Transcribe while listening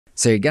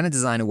So you're going to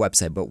design a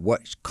website, but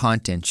what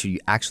content should you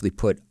actually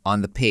put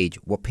on the page?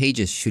 What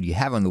pages should you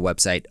have on the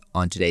website?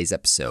 On today's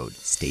episode,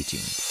 stay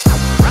tuned.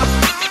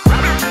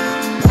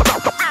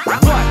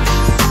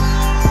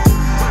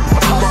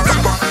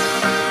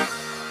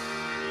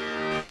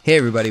 Hey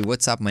everybody,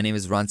 what's up? My name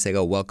is Ron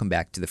Sego. Welcome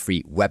back to the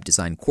free web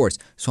design course.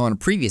 So on a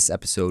previous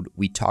episode,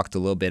 we talked a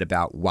little bit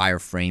about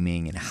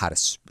wireframing and how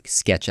to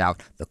sketch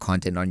out the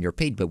content on your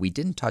page, but we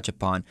didn't touch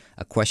upon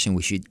a question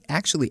we should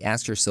actually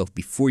ask yourself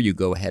before you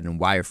go ahead and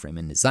wireframe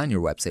and design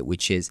your website,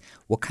 which is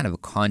what kind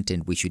of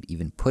content we should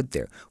even put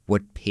there.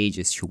 What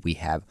pages should we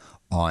have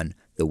on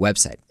the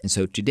website? And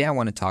so today I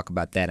want to talk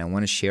about that. I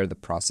want to share the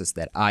process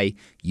that I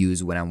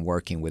use when I'm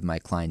working with my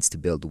clients to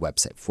build a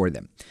website for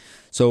them.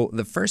 So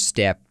the first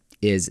step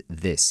is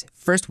this.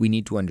 First, we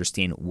need to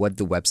understand what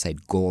the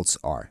website goals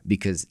are,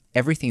 because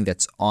everything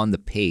that's on the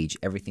page,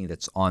 everything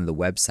that's on the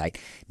website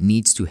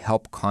needs to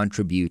help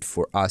contribute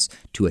for us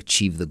to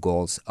achieve the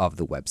goals of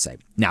the website.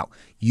 Now,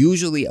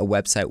 usually a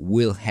website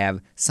will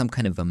have some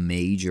kind of a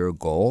major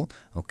goal,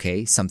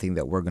 okay? Something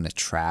that we're going to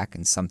track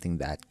and something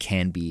that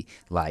can be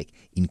like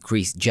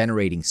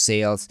generating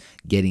sales,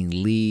 getting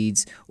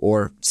leads,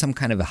 or some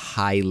kind of a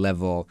high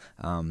level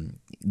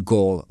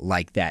goal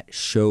like that.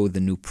 Show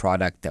the new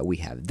product that we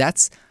have.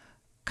 That's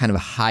kind of a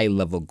high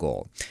level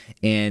goal.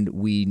 And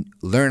we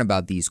learn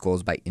about these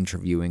goals by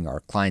interviewing our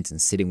clients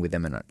and sitting with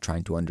them and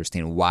trying to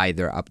understand why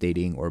they're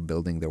updating or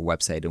building their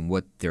website and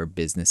what their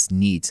business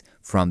needs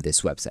from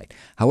this website.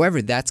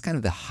 However, that's kind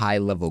of the high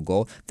level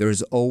goal.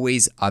 There's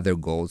always other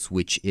goals,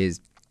 which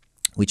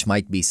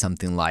might be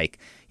something like,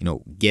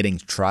 getting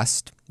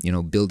trust,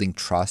 building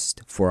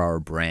trust for our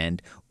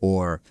brand,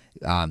 or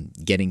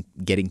getting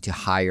to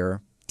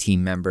hire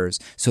team members.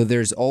 So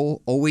there's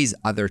always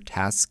other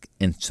tasks,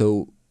 and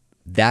so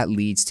that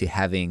leads to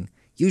having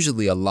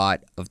usually a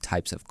lot of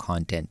types of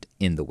content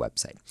in the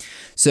website.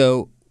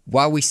 So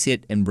while we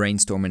sit and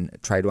brainstorm and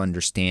try to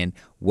understand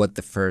what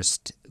the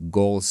first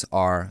goals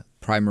are,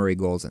 primary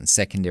goals and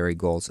secondary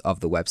goals of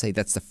the website,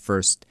 that's the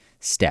first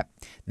step.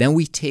 Then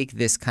we take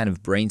this kind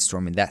of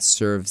brainstorming that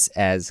serves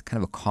as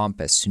kind of a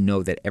compass to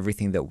know that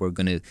everything that we're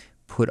going to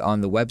put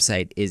on the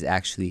website is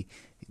actually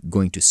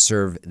going to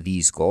serve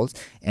these goals.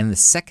 And the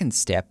second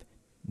step,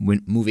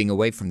 when moving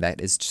away from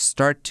that, is to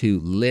start to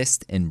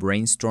list and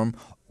brainstorm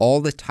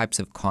all the types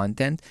of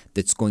content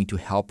that's going to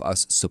help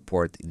us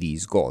support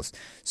these goals.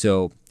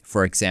 So,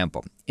 for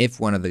example, if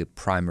one of the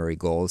primary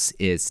goals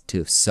is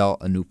to sell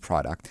a new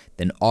product,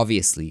 then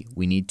obviously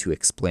we need to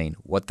explain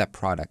what that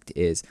product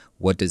is,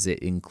 what does it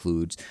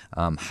include,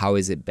 how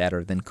is it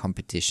better than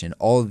competition,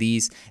 all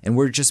these, and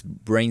we're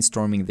just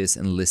brainstorming this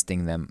and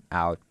listing them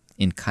out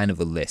in kind of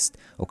a list,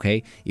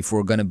 okay? If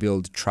we're going to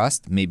build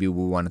trust, maybe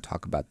we want to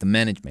talk about the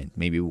management.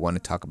 Maybe we want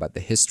to talk about the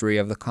history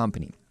of the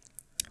company.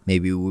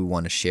 Maybe we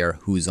want to share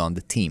who's on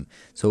the team.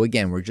 So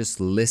again, we're just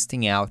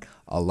listing out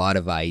a lot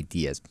of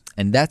ideas.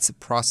 And that's a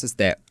process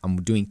that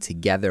I'm doing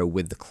together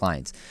with the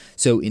clients.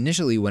 So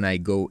initially when I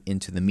go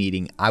into the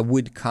meeting, I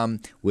would come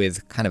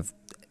with kind of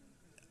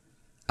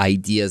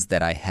ideas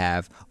that I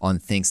have on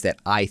things that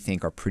I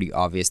think are pretty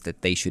obvious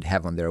that they should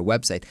have on their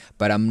website,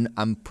 but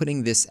I'm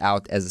putting this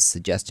out as a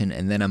suggestion,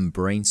 and then I'm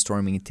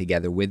brainstorming it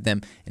together with them,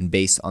 and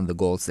based on the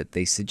goals that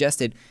they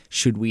suggested,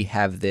 should we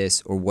have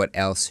this, or what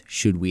else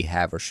should we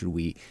have or should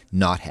we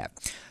not have?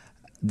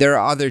 There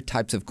are other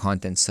types of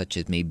content, such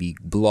as maybe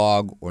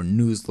blog or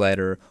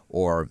newsletter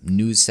or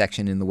news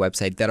section in the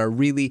website, that are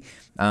really,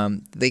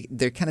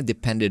 they're kind of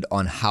dependent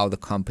on how the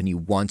company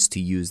wants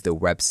to use the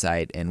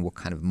website and what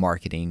kind of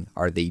marketing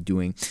are they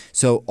doing.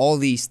 So all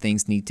these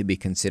things need to be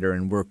considered,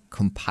 and we're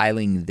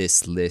compiling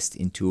this list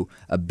into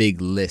a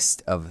big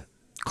list of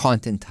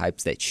content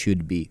types that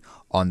should be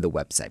on the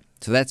website.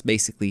 So that's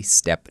basically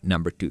step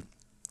number 2.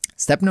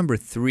 Step number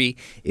 3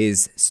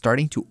 is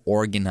starting to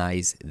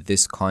organize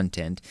this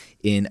content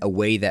in a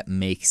way that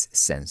makes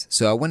sense.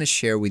 So I want to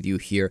share with you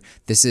here,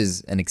 this is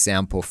an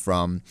example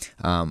from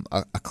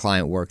a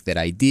client work that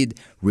I did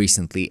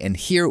recently. And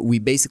here we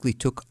basically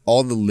took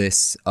all the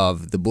lists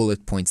of the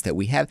bullet points that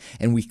we have,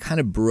 and we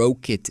kind of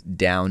broke it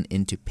down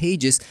into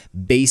pages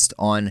based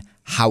on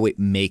how it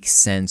makes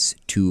sense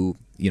to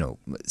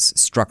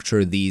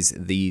structure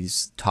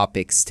these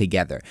topics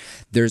together.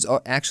 There's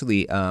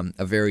actually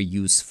a very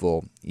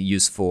useful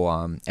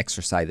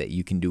exercise that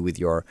you can do with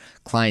your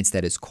clients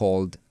that is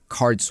called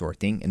card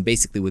sorting. And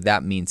basically what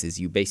that means is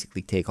you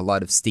basically take a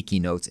lot of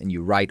sticky notes and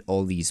you write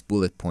all these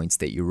bullet points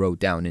that you wrote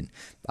down in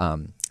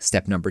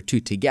step number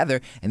 2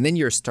 together, and then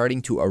you're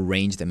starting to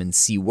arrange them and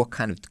see what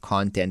kind of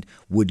content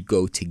would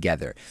go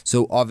together.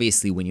 So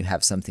obviously when you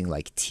have something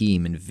like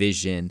team and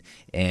vision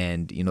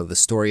and the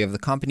story of the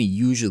company,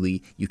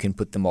 usually you can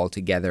put them all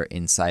together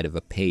inside of a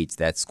page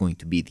that's going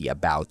to be the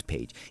about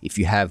page. If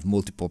you have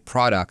multiple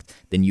product,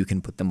 then you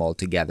can put them all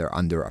together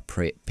under a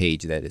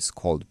page that is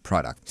called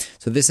product.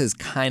 So this is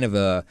kind of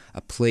a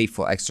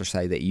playful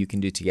exercise that you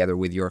can do together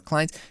with your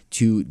clients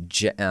to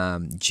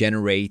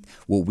generate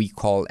what we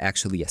call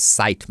actually a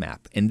site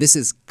map. And this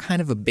is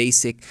kind of a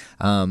basic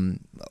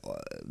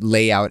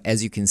layout,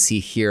 as you can see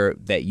here,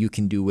 that you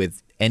can do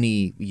with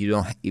you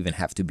don't even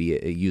have to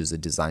use a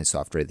design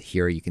software.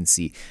 Here you can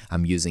see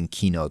I'm using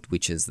Keynote,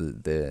 which is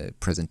the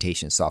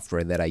presentation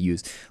software that I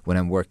use when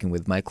I'm working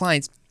with my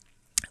clients.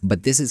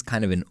 But this is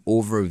kind of an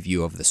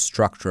overview of the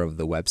structure of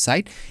the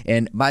website.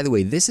 And by the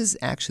way, this is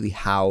actually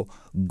how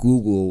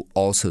Google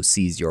also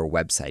sees your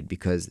website,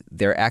 because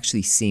they're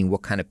actually seeing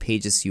what kind of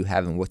pages you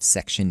have and what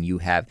section you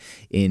have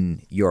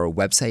in your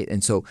website.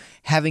 And so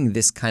having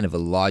this kind of a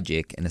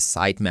logic and a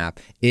sitemap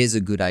is a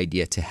good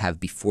idea to have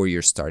before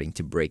you're starting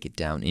to break it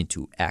down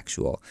into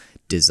actual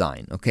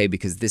design, okay?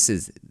 Because this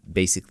is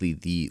basically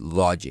the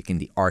logic and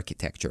the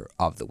architecture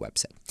of the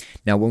website.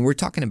 Now, when we're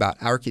talking about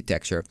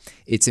architecture,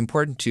 it's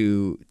important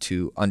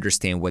to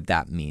understand what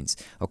that means,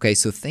 okay?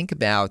 So think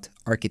about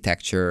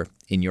architecture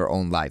in your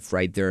own life,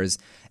 right?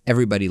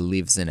 Everybody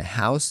lives in a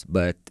house,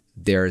 but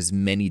there's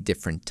many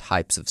different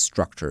types of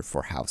structure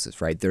for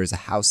houses, right? There's a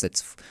house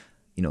that's,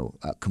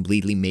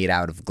 completely made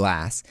out of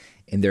glass,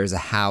 and there's a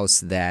house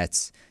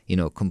that's,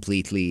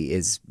 completely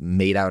is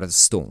made out of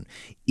stone.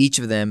 Each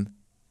of them,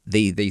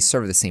 they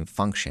serve the same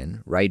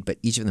function, right? But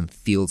each of them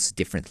feels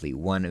differently.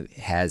 One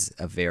has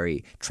a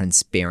very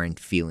transparent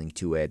feeling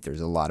to it.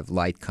 There's a lot of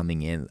light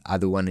coming in. The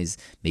other one is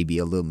maybe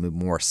a little bit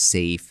more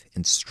safe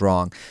and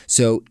strong.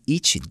 So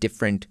each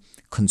different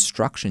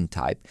construction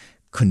type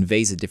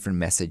conveys a different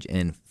message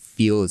and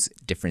feels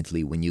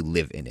differently when you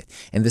live in it.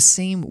 And the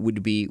same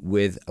would be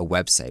with a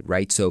website,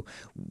 right? So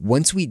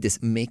once we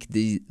make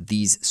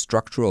these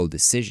structural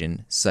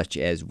decisions, such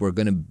as we're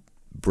going to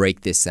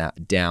break this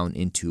down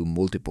into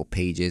multiple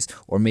pages,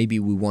 or maybe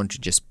we want to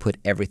just put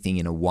everything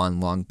in a one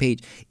long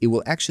page, it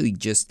will actually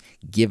just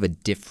give a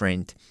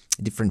different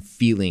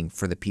feeling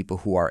for the people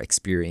who are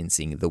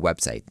experiencing the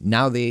website.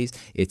 Nowadays,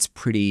 it's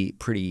pretty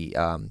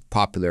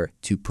popular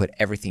to put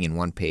everything in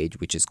one page,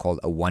 which is called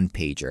a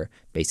one-pager,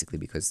 basically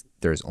because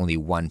there's only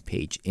one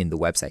page in the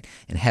website,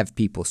 and have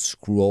people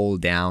scroll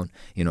down,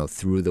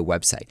 through the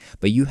website.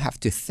 But you have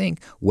to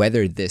think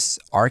whether this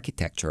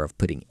architecture of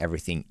putting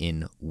everything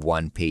in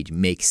one page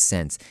makes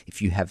sense.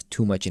 If you have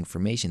too much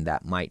information,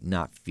 that might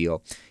not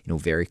feel,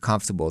 very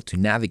comfortable to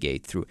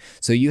navigate through.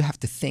 So you have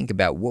to think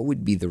about what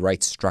would be the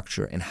right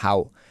structure and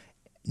how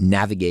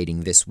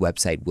navigating this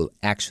website will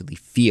actually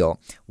feel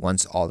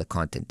once all the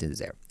content is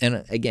there.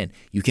 And again,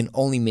 you can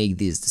only make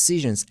these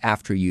decisions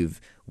after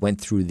you've went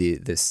through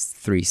this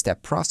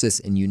three-step process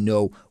and you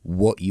know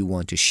what you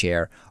want to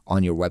share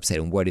on your website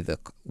and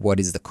what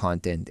is the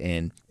content,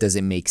 and does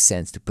it make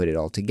sense to put it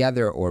all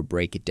together or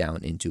break it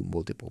down into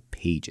multiple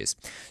pages.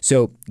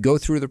 So go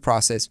through the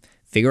process,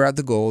 figure out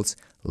the goals,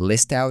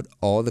 list out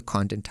all the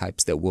content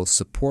types that will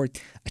support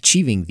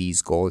achieving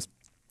these goals,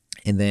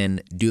 and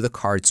then do the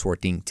card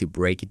sorting to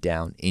break it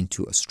down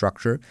into a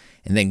structure,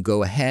 and then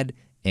go ahead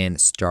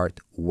and start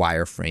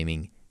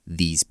wireframing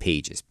these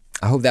pages.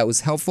 I hope that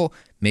was helpful.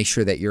 Make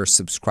sure that you're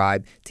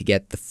subscribed to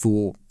get the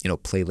full,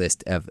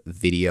 playlist of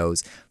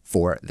videos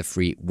for the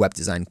free web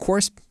design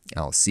course.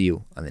 I'll see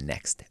you on the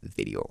next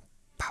video.